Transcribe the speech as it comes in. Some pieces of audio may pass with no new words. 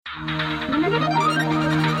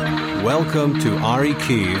Welcome to Ari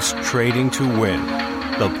Keeves Trading to Win,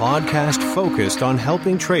 the podcast focused on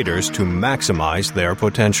helping traders to maximize their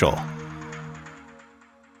potential.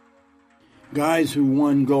 Guys who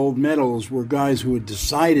won gold medals were guys who had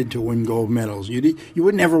decided to win gold medals. You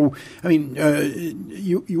wouldn't ever,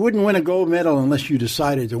 you wouldn't win a gold medal unless you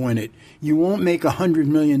decided to win it. You won't make $100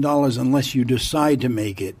 million unless you decide to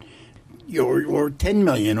make it, or 10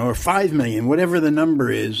 million or 5 million, whatever the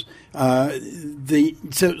number is. So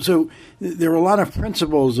there are a lot of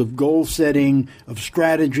principles of goal setting, of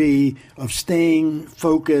strategy, of staying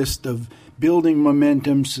focused, of building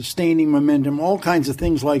momentum, sustaining momentum, all kinds of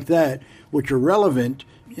things like that, which are relevant,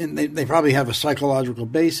 and they probably have a psychological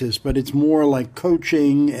basis, but it's more like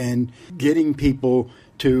coaching and getting people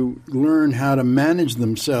to learn how to manage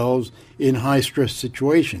themselves in high-stress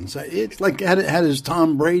situations. It's like, how does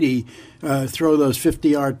Tom Brady throw those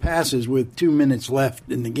 50-yard passes with 2 minutes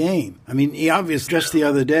left in the game? I mean, he obviously, just the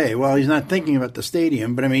other day, well, he's not thinking about the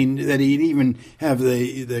stadium, but I mean, that he'd even have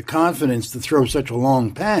the confidence to throw such a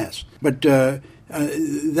long pass. But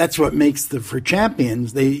that's what makes for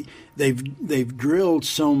champions. They've drilled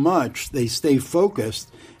so much, they stay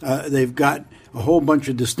focused. They've got a whole bunch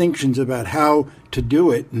of distinctions about how to do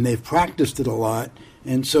it, and they've practiced it a lot.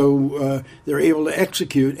 And so they're able to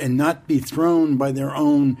execute and not be thrown by their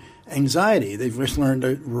own anxiety. They've just learned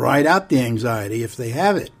to ride out the anxiety if they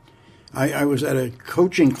have it. I was at a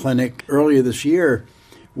coaching clinic earlier this year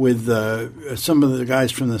with some of the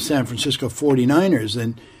guys from the San Francisco 49ers,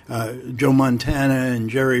 and Joe Montana and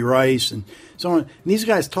Jerry Rice and so on. And these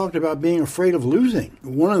guys talked about being afraid of losing.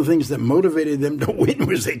 One of the things that motivated them to win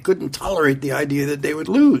was they couldn't tolerate the idea that they would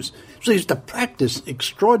lose. So they used to practice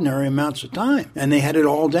extraordinary amounts of time, and they had it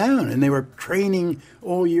all down, and they were training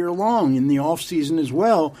all year long in the off season as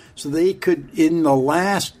well, so they could, in the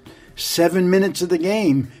last 7 minutes of the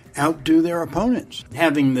game, outdo their opponents.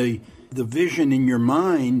 Having the vision in your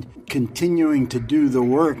mind, continuing to do the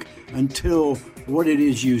work until what it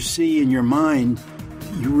is you see in your mind,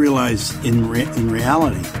 you realize in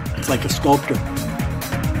reality. It's like a sculptor.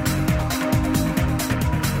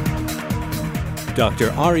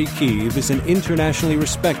 Dr. Ari Keeves is an internationally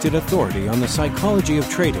respected authority on the psychology of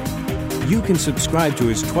trading. You can subscribe to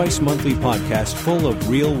his twice-monthly podcast full of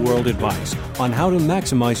real-world advice on how to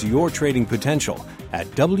maximize your trading potential at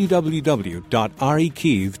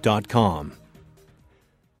www.arikeeves.com.